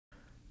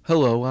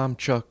Hello, I'm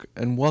Chuck,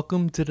 and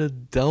welcome to the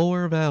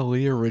Delaware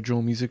Valley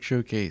Original Music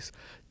Showcase.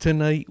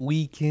 Tonight,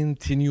 we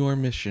continue our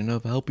mission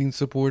of helping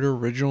support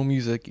original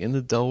music in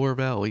the Delaware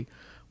Valley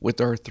with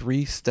our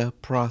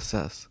three-step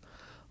process.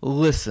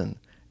 Listen,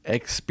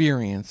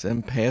 experience,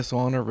 and pass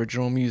on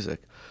original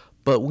music.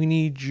 But we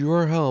need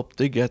your help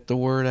to get the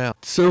word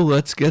out. So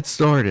let's get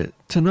started.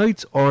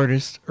 Tonight's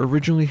artist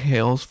originally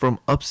hails from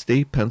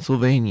upstate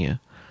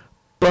Pennsylvania.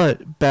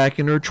 But back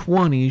in her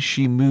 20s,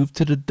 she moved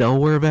to the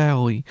Delaware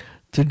Valley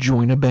to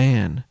join a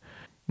band.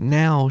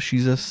 Now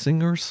she's a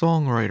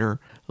singer-songwriter.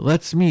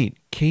 Let's meet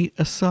Kate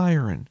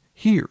Assiran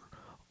here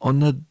on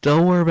the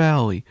Delaware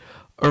Valley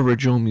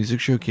Original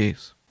Music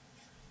Showcase.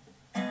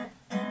 She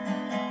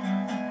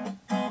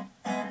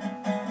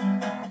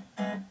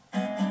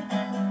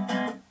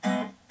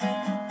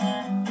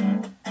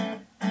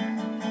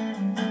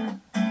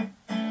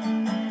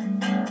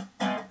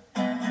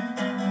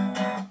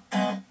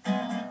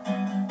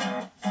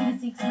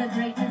seeks the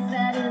greatness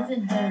that is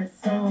in her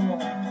soul.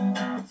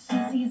 She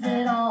sees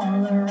it all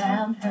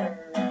around her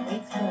and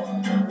waits for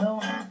her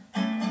own.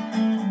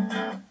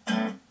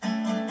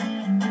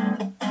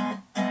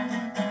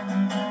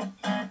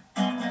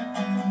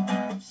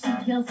 She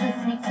kills the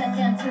snakes that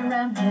dance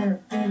around her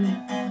feet.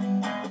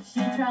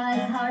 She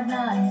tries hard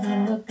not to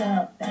look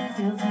up and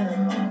seals her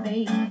own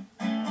fate.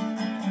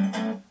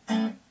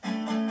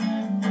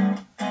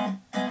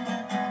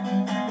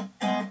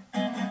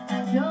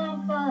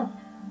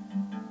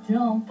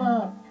 Jump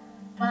up,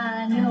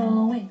 find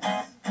your wings.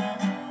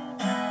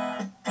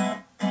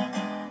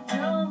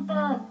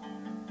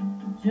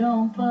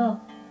 Jump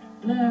up,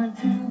 learn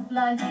to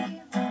fly.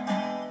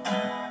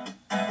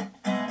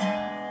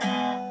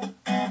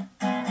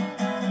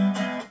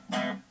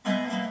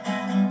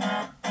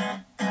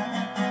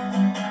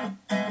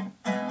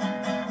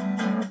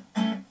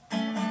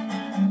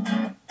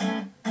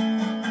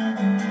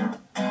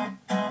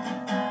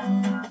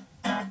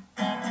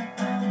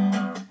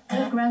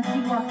 The ground she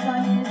walks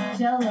on is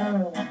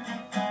jello.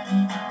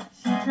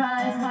 She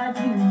tries hard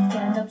to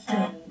stand up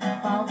straight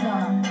and falls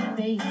on her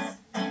face.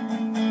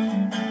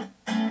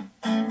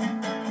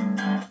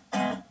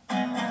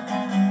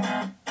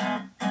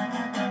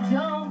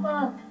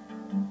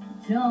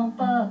 Jump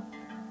up,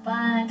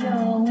 find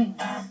your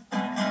wings.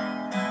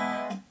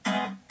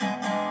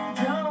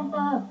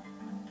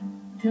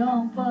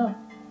 Jump up,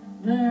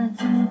 learn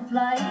to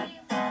fly.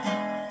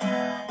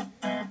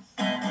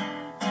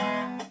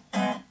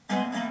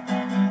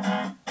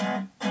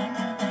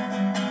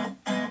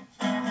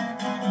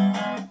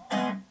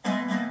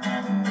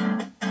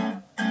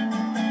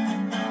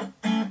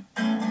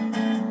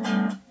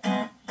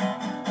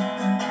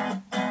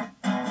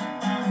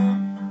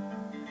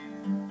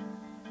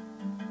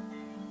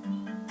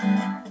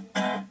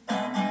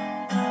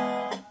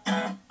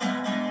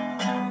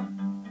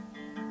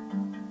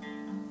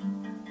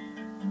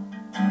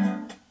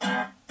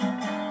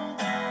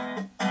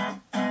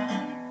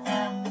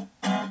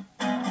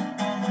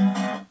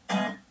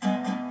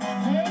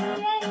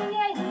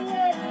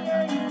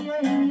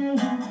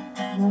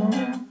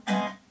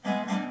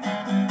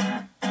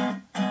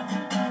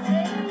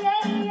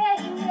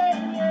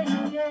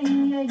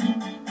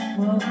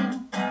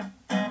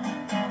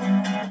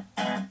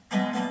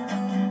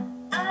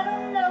 I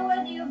don't know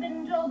whether you've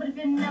been told, but if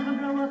you never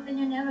grow up, then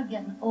you're never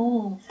getting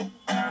old.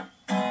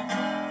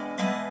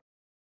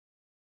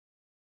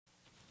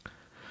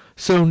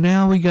 So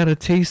now we got a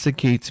taste of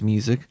Kate's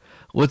music.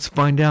 Let's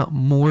find out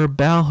more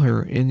about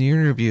her in the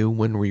interview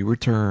when we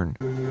return.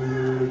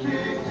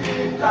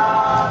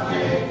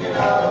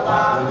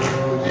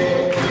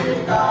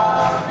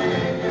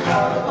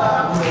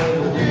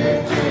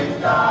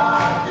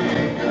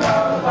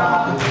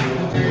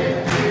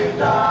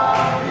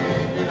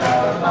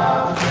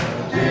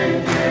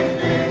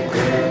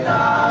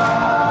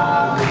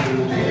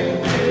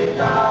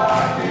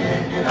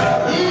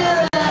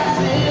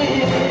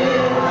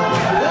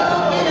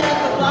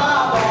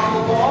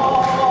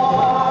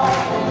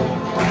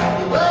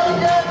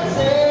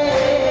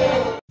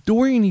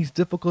 During these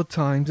difficult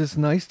times, it's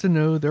nice to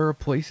know there are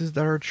places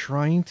that are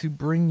trying to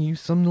bring you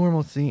some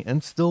normalcy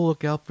and still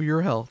look out for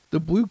your health.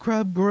 The Blue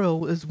Crab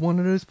Grill is one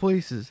of those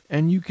places,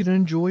 and you can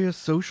enjoy a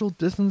social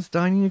distance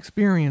dining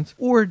experience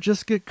or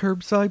just get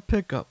curbside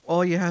pickup.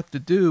 All you have to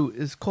do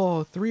is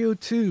call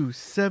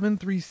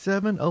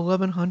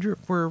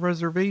 302-737-1100 for a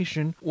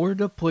reservation or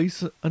to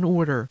place an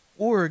order,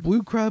 or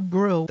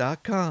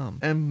bluecrabgrill.com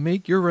and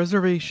make your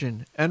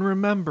reservation. And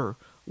remember,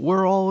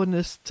 we're all in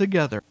this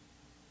together.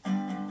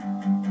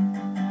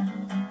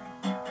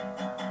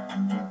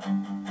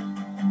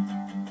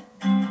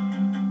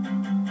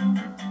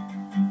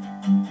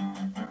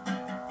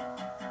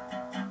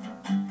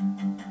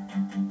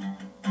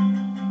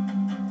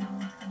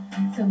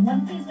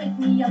 Someone please wake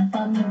me up,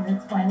 I'm in the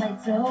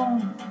twilight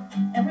zone.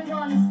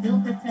 Everyone is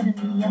still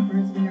pretending the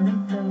emperor's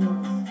wearing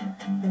clothes.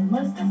 The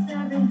most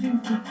disturbing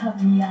dreams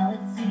become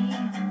reality.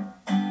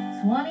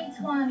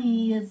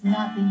 2020 is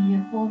not the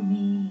year for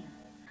me.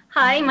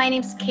 Hi, my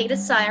name's Kate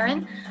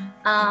Assiran.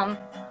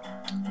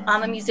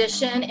 I'm a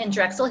musician in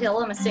Drexel Hill.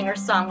 I'm a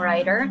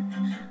singer-songwriter.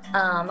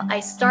 I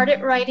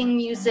started writing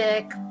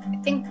music, I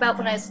think about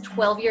when I was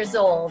 12 years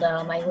old.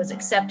 I was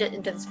accepted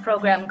into this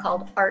program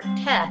called Art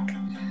Tech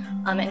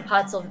in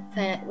Pottsville.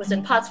 It was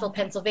in Pottsville,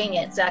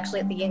 Pennsylvania. It's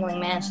actually at the Yingling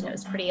Mansion. It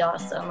was pretty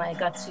awesome. I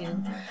got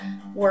to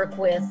work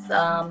with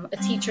a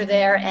teacher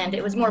there, and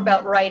it was more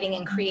about writing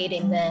and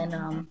creating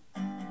than,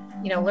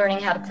 learning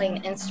how to play an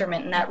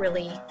instrument, and that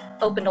really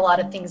opened a lot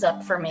of things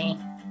up for me.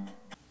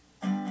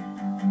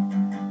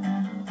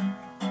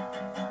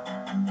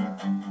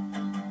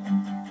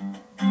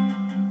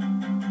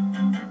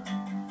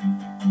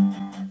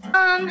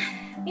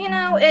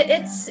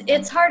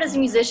 It's hard as a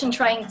musician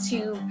trying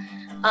to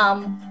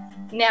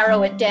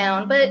narrow it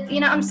down, but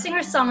I'm a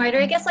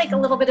singer-songwriter. I guess like a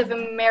little bit of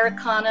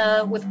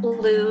Americana with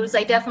blues.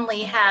 I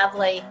definitely have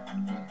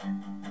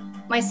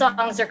my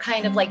songs are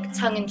kind of like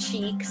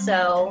tongue-in-cheek,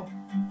 so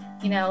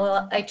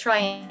I try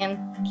and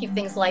keep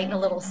things light and a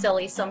little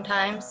silly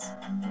sometimes.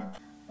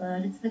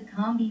 But it's the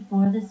calm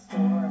before the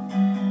storm.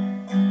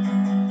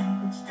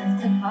 It's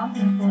just the calm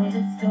before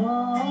the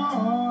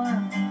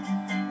storm.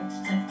 It's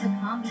just the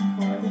calm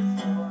before the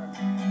storm.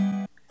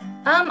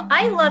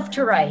 I love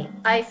to write.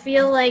 I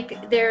feel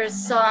like there's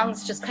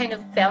songs just kind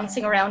of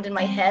bouncing around in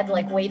my head,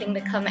 like waiting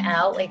to come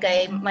out. Like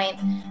I might,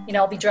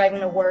 I'll be driving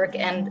to work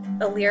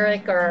and a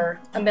lyric or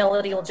a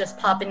melody will just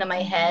pop into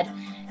my head,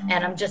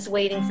 and I'm just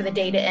waiting for the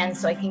day to end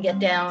so I can get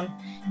down,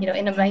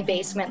 into my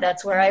basement.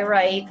 That's where I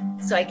write,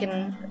 so I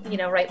can,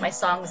 write my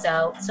songs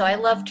out. So I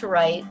love to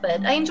write,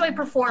 but I enjoy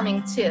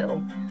performing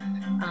too,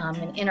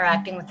 and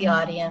interacting with the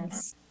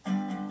audience.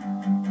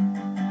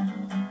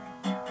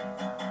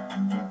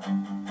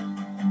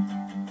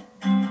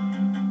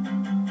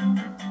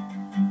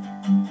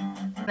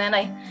 Then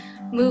I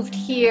moved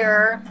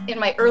here in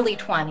my early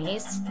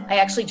 20s. I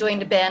actually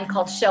joined a band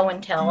called Show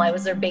and Tell. I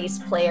was their bass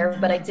player,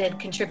 but I did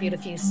contribute a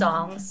few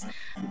songs.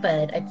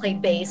 But I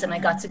played bass and I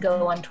got to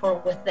go on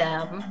tour with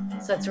them.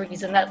 So that's the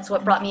reason, that's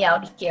what brought me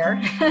out here.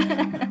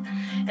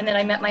 And then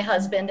I met my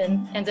husband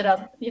and ended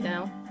up,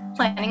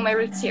 planting my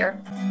roots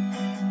here.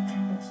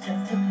 It's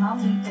just a calm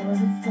before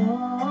the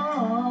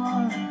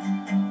storm.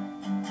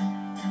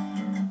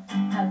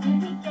 How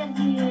did we get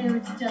here?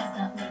 It's just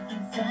not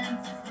making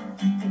sense.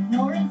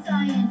 Ignoring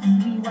science,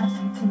 we watch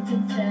YouTube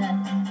instead.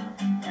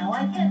 Now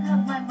I can't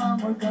hug my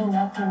mom or go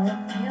out for a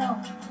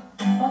meal.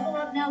 Buckle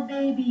up now,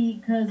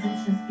 baby, cause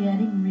it's just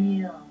getting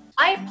real.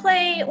 I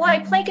play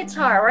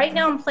guitar. Right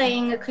now I'm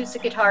playing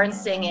acoustic guitar and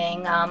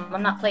singing.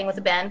 I'm not playing with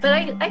a band, but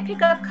I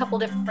pick up a couple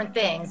different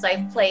things.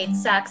 I've played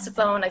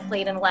saxophone, I've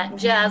played in Latin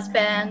jazz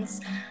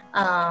bands,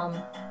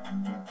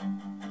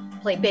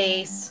 play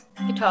bass,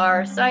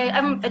 guitar, so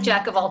I'm a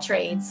jack of all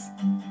trades.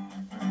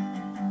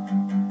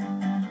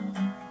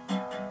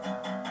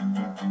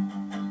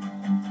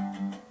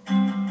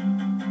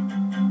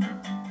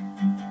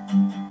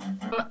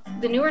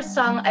 The newer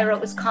song I wrote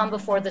was Calm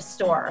Before the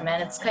Storm,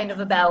 and it's kind of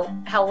about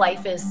how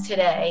life is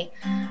today.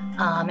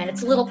 And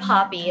it's a little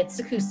poppy, it's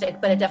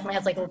acoustic, but it definitely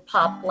has like a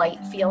pop light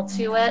feel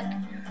to it.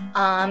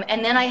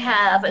 And then I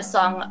have a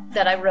song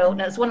that I wrote,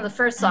 and it was one of the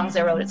first songs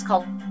I wrote. It's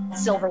called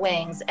Silver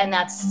Wings, and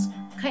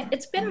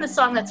it's been the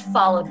song that's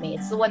followed me.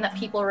 It's the one that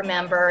people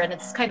remember, and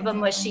it's kind of a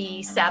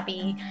mushy,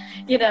 sappy,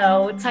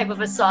 type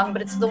of a song,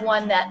 but it's the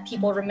one that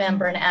people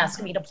remember and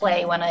ask me to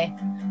play when I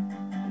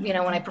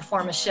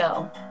perform a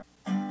show.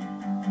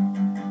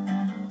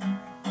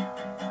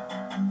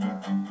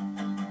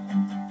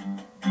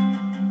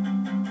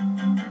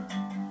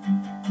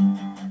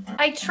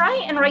 I try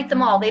and write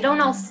them all. They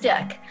don't all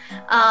stick.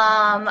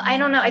 I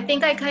don't know. I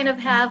think I kind of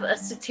have a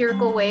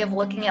satirical way of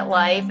looking at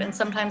life, and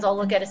sometimes I'll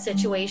look at a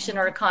situation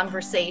or a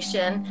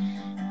conversation,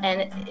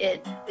 and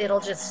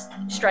it'll just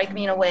strike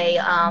me in a way.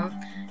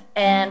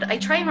 And I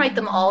try and write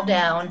them all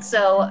down.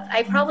 So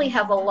I probably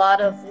have a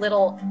lot of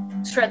little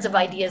shreds of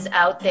ideas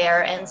out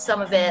there, and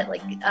some of it,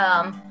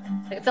 I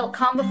felt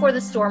Calm Before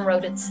the Storm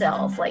wrote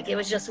itself. Like it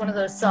was just one of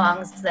those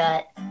songs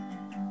that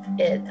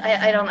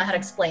I don't know how to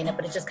explain it,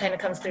 but it just kind of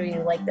comes through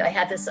you. Like I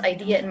had this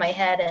idea in my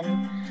head,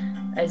 and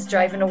I was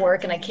driving to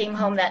work, and I came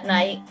home that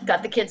night,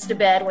 got the kids to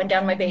bed, went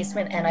down to my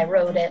basement, and I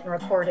wrote it and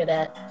recorded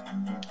it.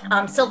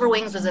 Silver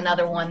Wings was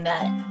another one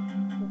that,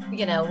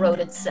 wrote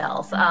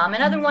itself. And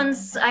other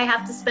ones I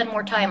have to spend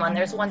more time on.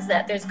 There's ones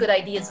that there's good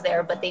ideas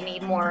there, but they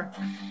need more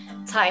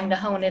time to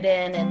hone it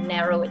in and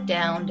narrow it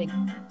down to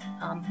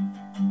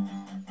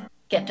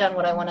get done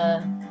what I want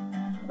to,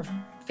 or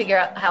figure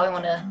out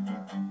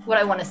what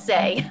I want to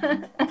say.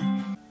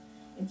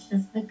 It's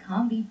just the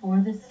calm before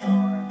the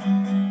storm.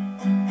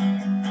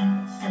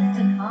 It's just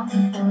the calm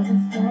before the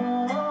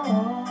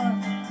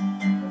storm.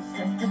 It's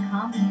just the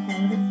calm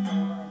before the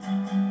storm.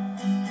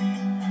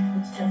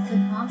 It's just the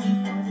calm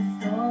before the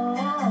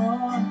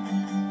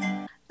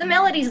storm. The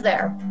melody's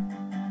there.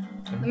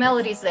 The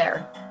melody's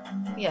there.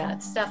 Yeah,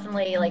 it's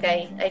definitely like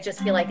I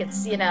just feel like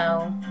it's, I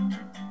don't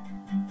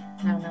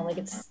know, like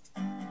it's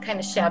kind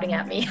of shouting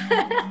at me.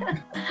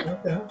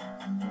 Okay.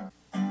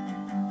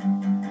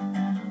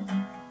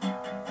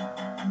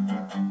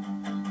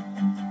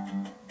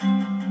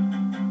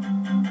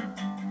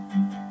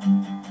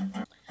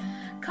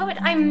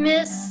 I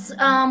miss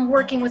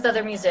working with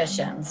other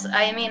musicians.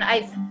 I mean,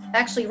 I've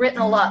actually written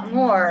a lot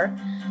more,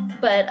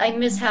 but I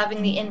miss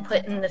having the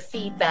input and the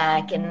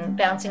feedback and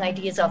bouncing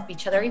ideas off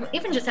each other,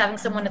 even just having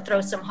someone to throw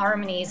some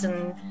harmonies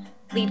and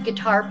lead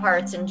guitar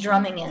parts and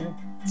drumming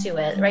into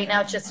it. Right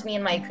now it's just me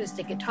and my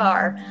acoustic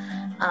guitar.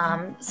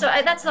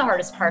 That's the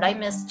hardest part. I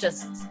miss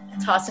just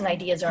tossing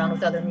ideas around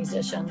with other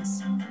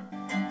musicians.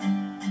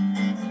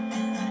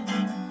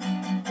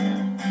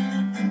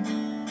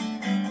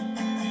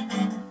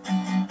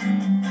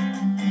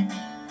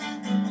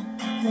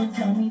 Don't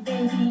tell me,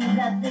 baby,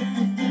 that this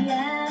is the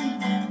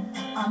end.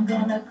 I'm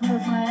gonna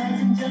close my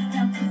eyes and just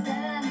count to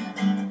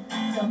 10.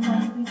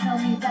 Someone please tell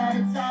me that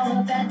it's all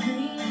a bad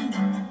dream.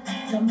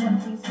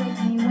 Someone please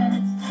wake me when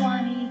it's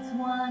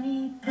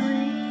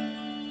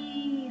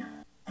 2023.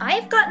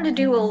 I've gotten to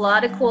do a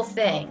lot of cool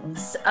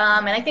things,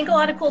 and I think a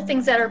lot of cool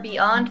things that are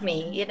beyond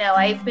me. You know,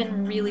 I've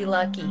been really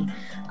lucky.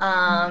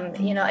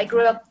 I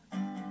grew up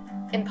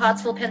in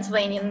Pottsville,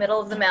 Pennsylvania, in the middle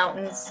of the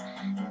mountains,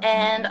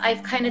 and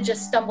I've kind of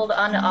just stumbled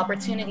onto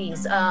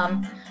opportunities.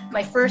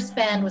 My first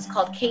band was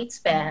called Kate's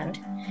Band,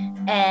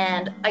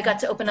 and I got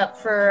to open up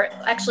for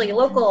actually a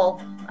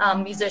local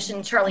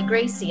musician, Charlie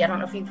Gracie. I don't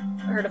know if you've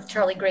heard of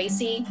Charlie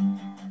Gracie,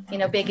 you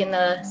know, big in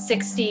the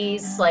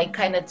 60s, like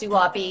kind of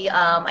doo-woppy.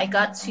 I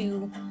got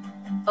to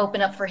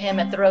open up for him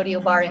at the Rodeo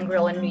Bar and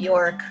Grill in New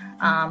York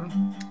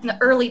in the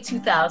early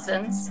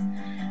 2000s.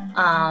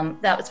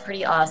 That was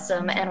pretty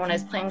awesome. And when I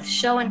was playing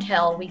Show and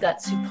Tell, we got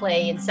to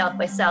play in South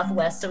by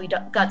Southwest, so we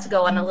got to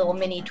go on a little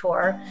mini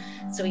tour.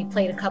 So we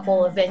played a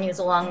couple of venues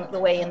along the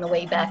way and the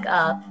way back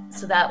up.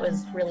 So that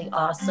was really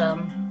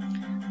awesome.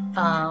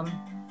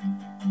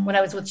 When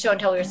I was with Show and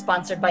Tell, we were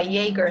sponsored by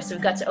Jaeger, so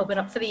we got to open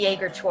up for the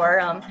Jaeger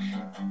tour.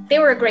 They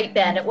were a great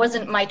band. It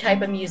wasn't my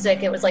type of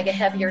music. It was like a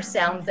heavier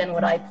sound than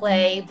what I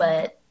play,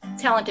 but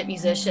talented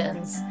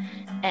musicians.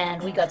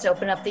 And we got to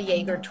open up the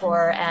Jaeger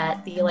tour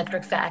at the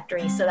Electric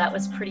Factory, so that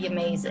was pretty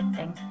amazing.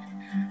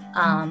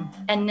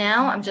 And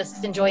now I'm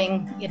just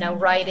enjoying,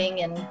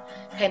 writing and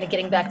kind of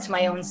getting back to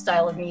my own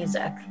style of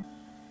music.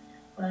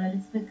 But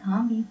it's the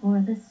calm before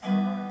the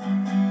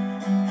storm.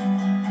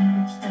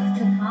 It's just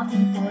the calm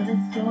before the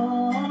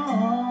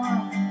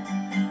storm.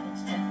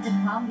 It's just the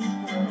calm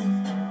before the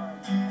storm.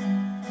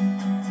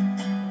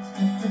 It's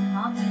just the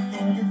calm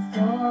before the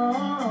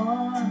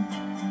storm.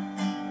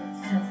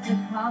 It's just the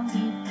calm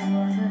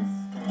before the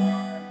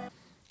storm.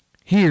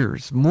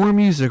 Here's more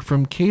music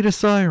from Kate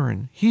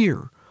Assiran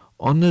here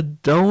on the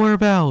Delaware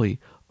Valley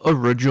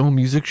Original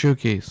Music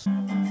Showcase.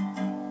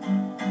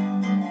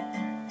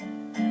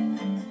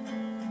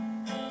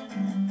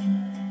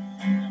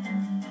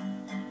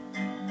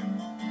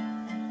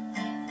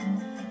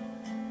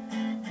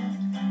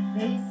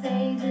 They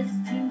say this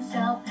too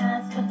shall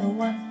pass, but the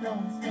ones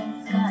throwing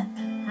stones got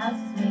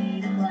houses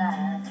made of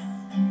glass.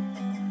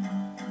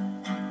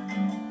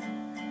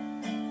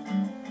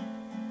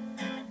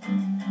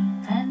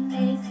 And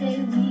they say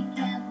we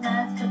can't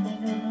last, but they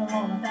don't know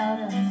all about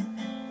us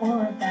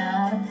or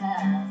about a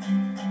past.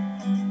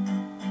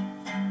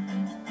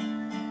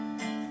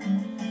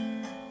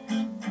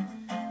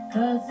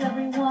 'Cause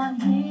everyone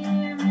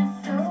here is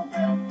so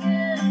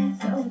broken,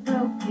 so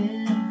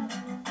broken.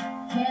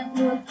 Can't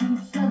look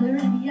each other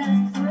in the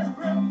eyes 'cause we're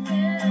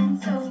broken,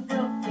 so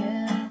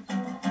broken.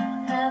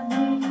 Have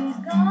we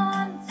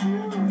gone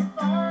too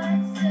far,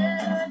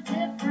 set our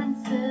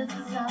differences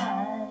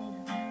aside?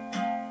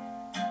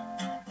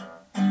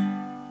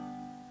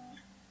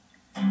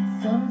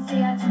 Some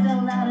say actions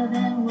are louder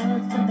than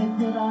words, but they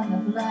put on the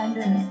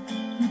blinders,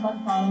 keep on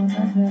following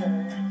the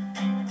herd.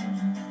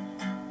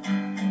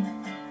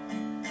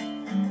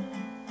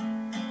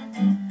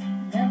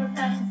 Never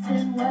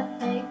practicing what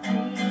they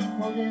preach,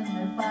 holding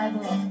their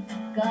Bible,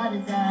 God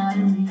is out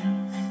of reach.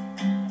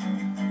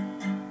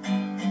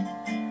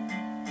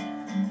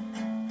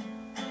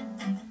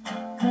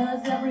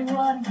 'Cause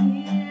everyone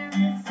here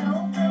is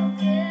so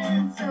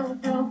broken, so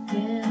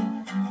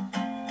broken.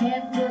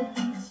 Can't look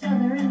each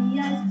other in the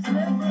eyes 'cause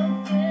we're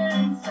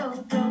broken, so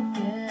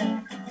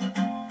broken.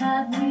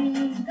 Have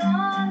we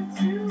gone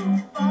too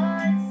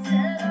far and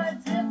set our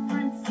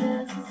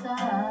differences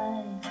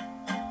aside?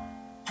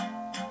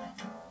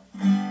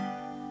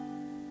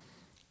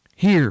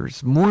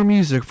 Here's more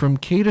music from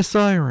Kate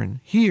Assiran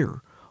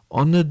here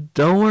on the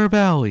Delaware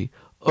Valley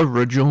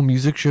Original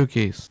Music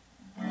Showcase.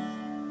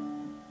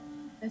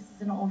 This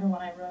is an older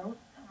one I wrote.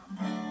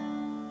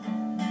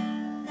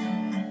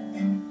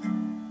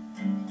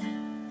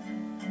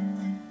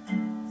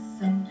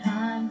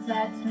 Sometimes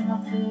I turn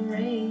off the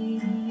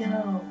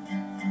radio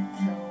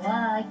so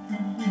I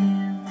can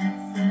hear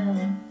myself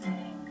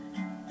think.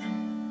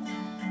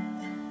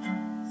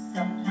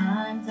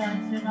 Sometimes I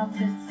turn off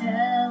the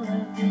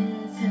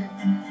television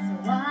so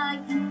I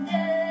can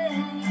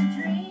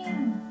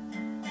daydream.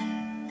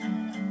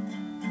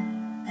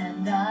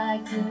 And I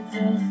could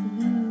just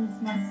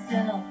lose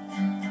myself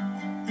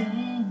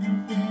thinking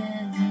of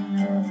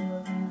you.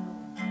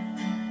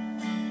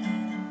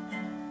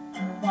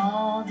 Of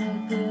all the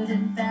good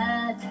and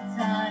bad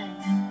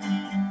times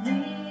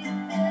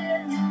we've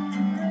been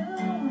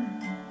through.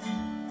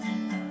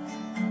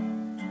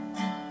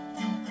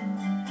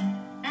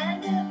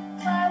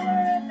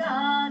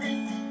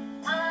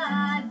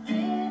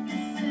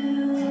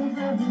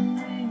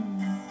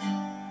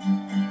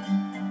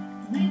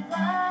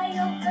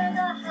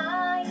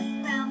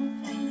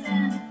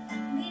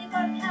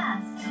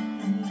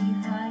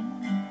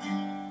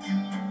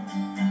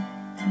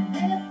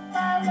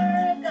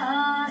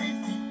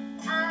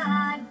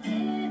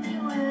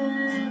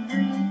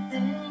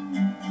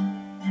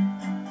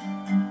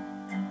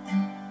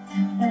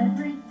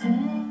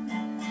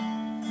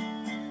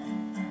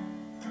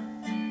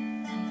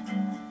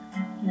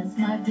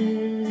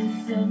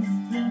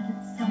 vision's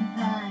tainted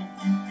sometimes,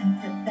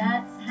 but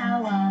that's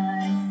how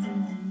I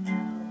see you.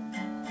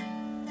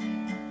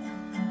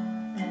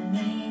 An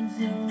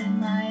angel in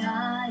my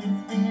eyes,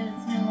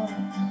 there's no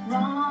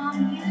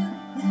wrong you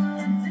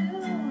could do.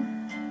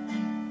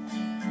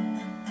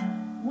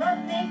 What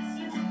makes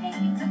you think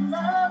you could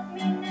love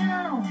me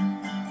now?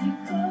 You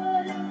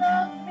couldn't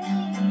love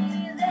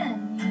me then.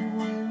 You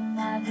were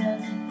my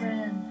best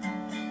friend.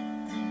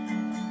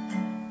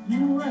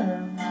 You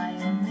were my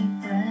only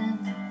friend.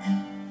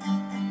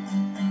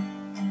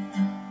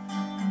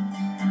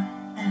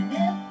 And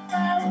if I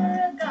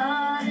were a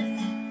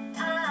goddess,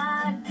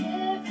 I'd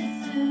give you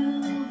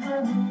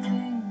silver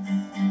wings.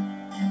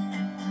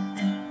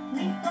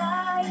 We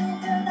fly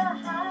over the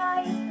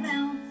highest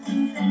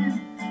mountains and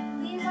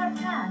leave our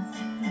past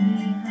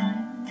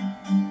behind.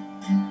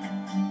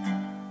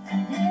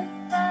 And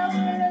if I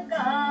were a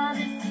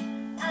goddess,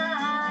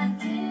 I'd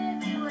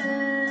give you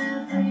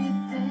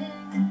everything.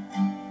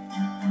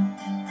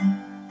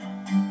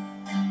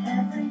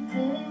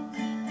 Everything.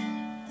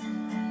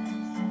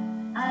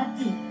 I'd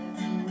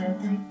give you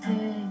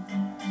everything.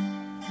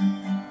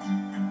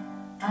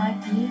 I'd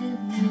give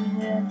you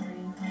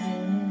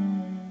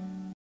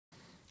everything.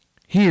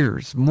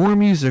 Here's more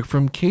music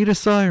from Kate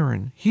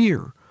Assiran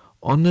here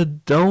on the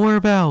Delaware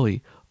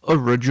Valley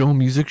Original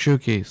Music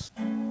Showcase.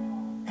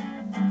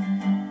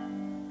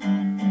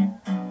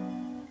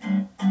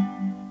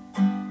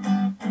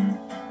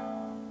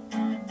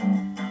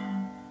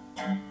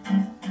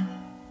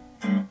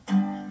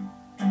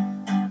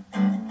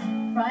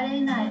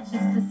 Friday night,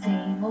 just the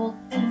same old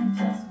thing,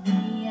 just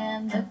me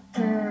and the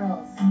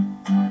girls.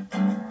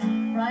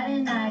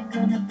 Friday night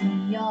gonna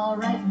be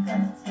alright, we're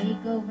gonna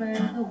take over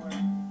the world.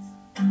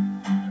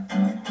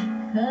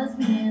 'Cause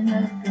me and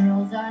the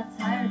girls are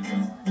tired of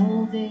this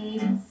whole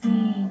dating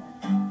scene.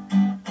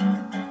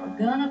 We're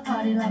gonna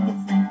party like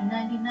it's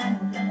 1999,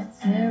 we're gonna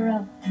tear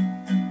up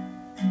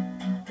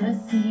the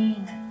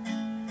scene.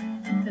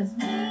 'Cause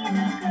me and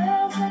the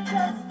girls are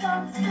just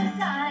dumpster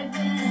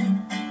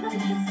diving, looking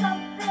for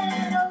something a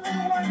little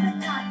warm but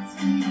not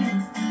too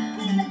used.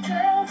 Me and the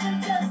girls are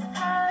just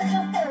tired of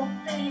the whole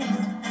thing.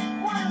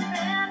 Want a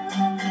man with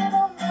a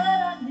little mud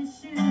on his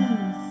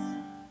shoes.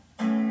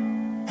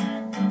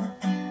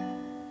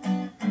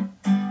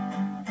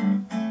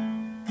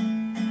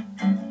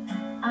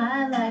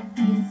 I like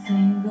being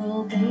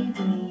single,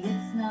 baby,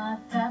 it's not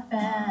that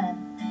bad.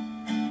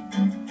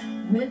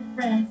 With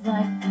friends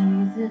like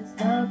these, it's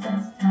the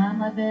best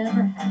time I've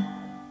ever had.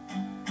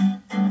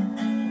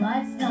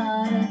 Life's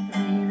not a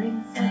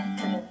three-ring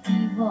circuit,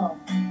 evil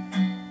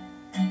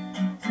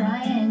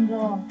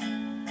triangle.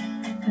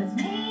 'Cause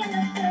me and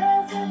the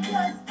girls are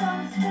just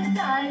dumpster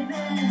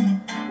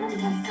diving, looking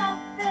for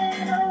something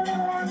a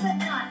little warm but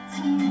not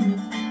too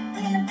used.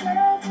 Me and the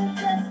girls are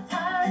just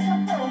tired of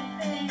both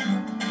things.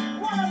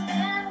 Want a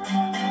man with a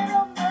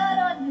little mud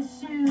on his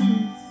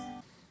shoes.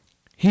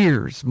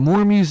 Here's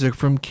more music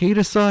from Kate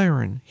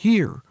Assiran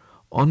here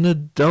on the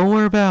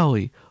Delaware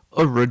Valley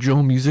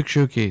Original Music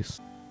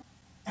Showcase.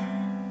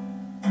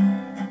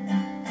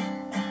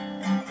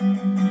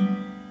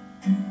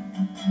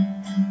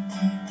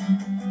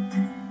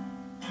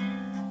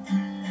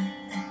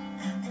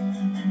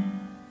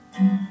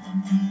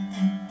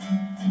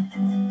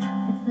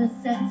 It's the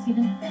sentence you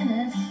didn't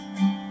finish,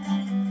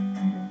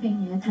 the thing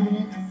you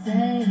didn't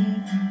say.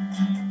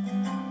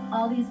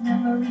 All these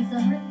memories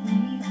on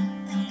repeat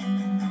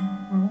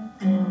won't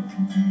go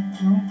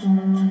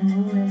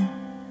away.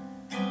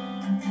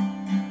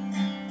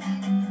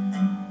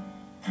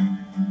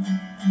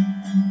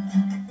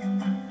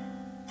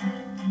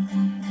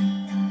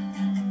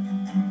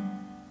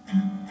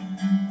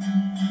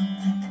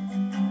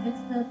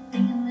 It's the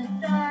thing in the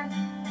dark,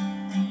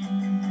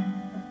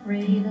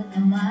 afraid of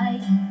the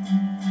light.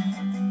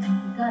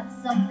 You got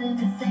something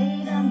to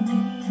say to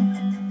me,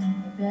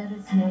 you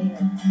better say it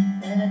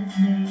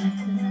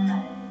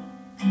tonight.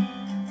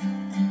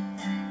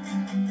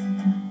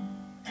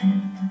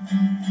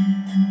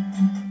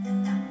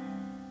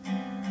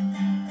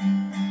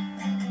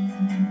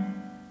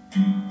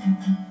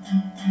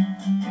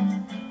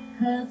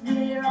 'Cause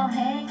we're all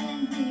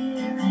hanging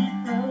here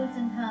in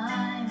frozen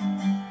time.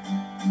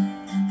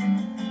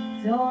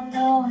 Don't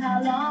know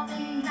how long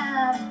we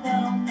have, but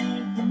I'll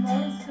make the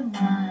most of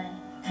mine.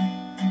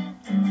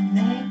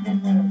 Make the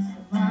most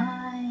of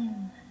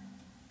mine.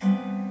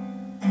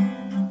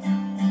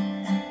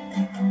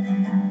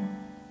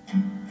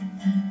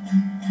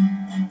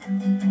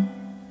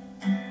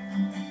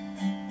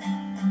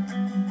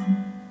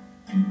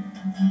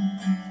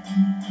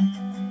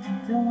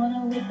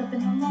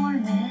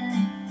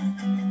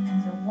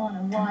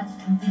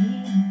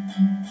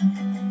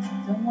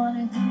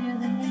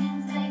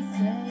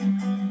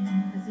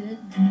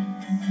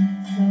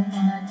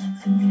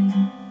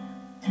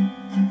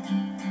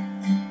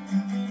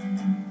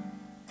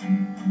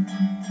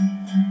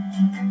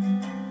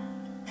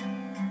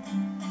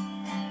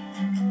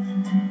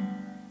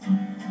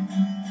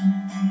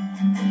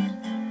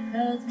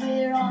 'Cause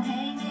we're all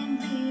hanging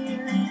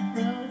here in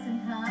frozen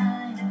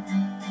time.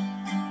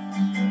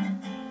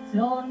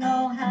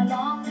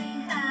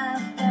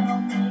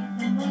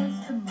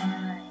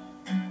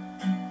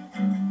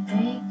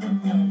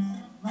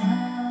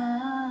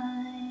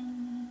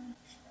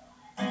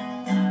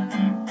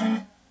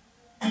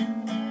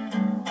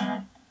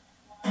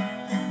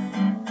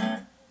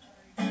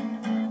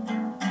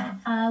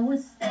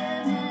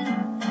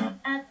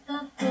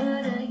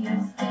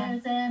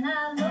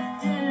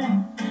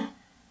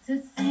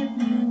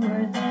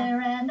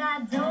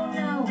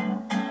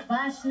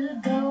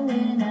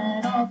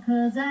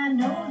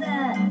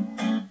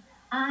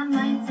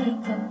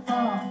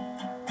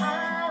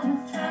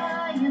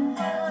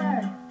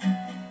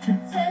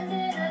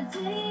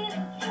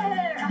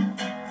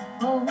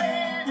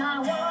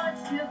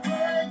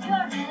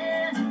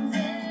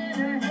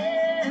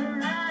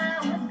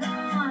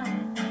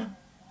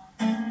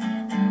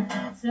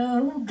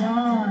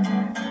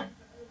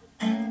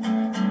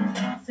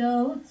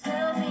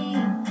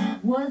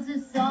 Was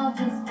this all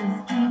just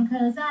a scheme?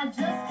 'Cause I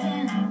just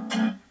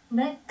can't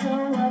let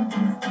go of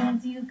these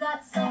things. You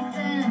got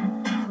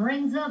something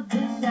brings a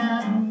bitch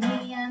out of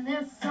me, and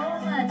there's so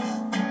much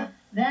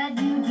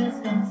that you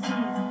just don't see.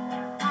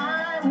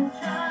 I was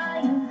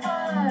trying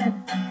hard,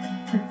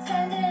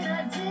 pretending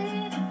I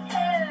didn't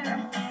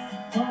care,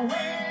 but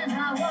when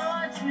I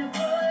watched you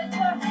put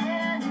your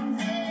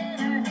hands in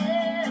her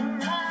hair,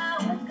 I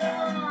was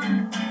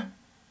gone,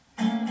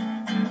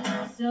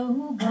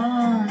 so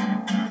gone.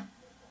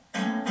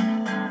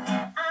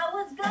 I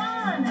was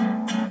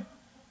gone,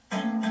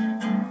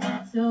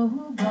 so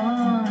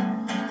gone.